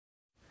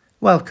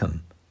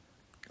Welcome.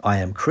 I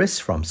am Chris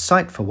from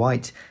Sight for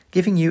White,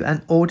 giving you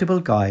an audible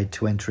guide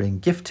to entering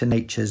Gift to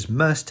Nature's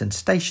Merstone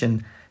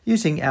Station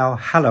using our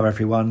Hello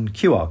Everyone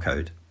QR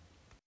code.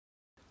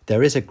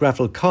 There is a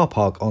gravel car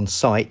park on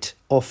site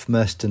off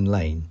Merstone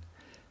Lane.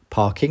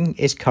 Parking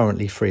is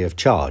currently free of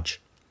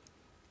charge.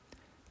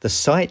 The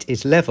site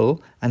is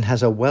level and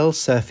has a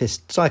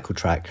well-surfaced cycle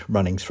track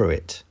running through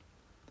it.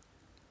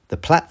 The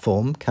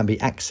platform can be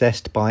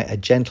accessed by a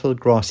gentle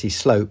grassy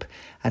slope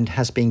and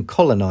has been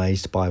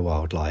colonised by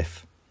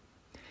wildlife.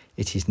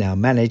 It is now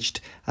managed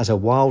as a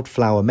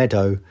wildflower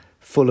meadow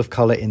full of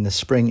colour in the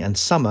spring and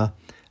summer,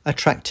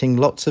 attracting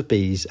lots of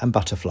bees and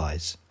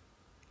butterflies.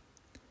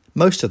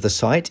 Most of the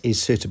site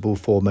is suitable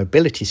for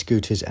mobility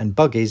scooters and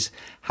buggies,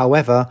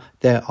 however,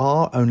 there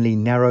are only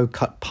narrow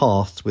cut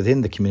paths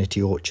within the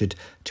community orchard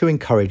to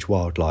encourage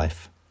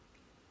wildlife.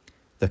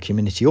 The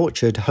community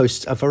orchard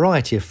hosts a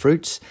variety of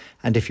fruits,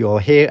 and if you are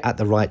here at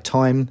the right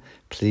time,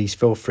 please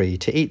feel free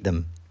to eat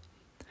them.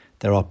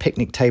 There are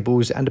picnic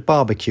tables and a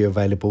barbecue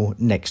available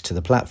next to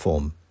the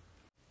platform.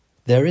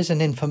 There is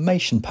an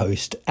information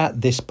post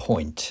at this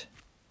point.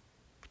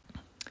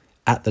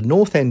 At the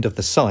north end of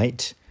the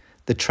site,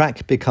 the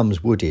track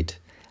becomes wooded,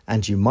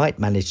 and you might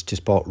manage to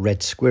spot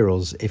red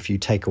squirrels if you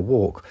take a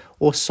walk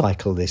or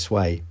cycle this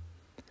way.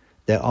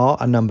 There are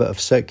a number of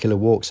circular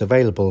walks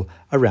available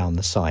around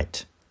the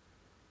site.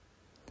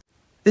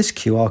 This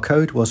QR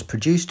code was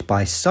produced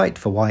by Sight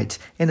for White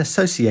in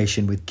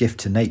association with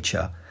Gift to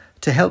Nature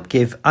to help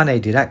give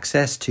unaided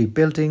access to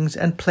buildings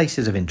and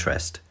places of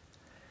interest.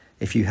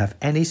 If you have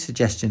any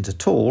suggestions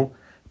at all,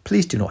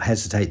 please do not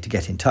hesitate to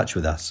get in touch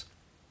with us.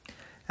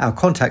 Our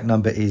contact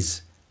number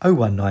is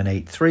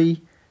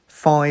 01983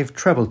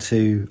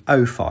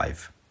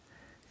 522205.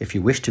 If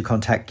you wish to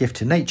contact Gift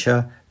to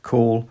Nature,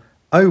 call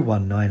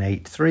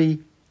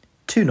 01983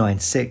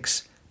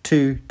 296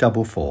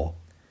 244.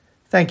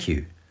 Thank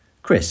you.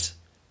 Chris,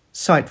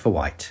 Sight for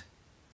White.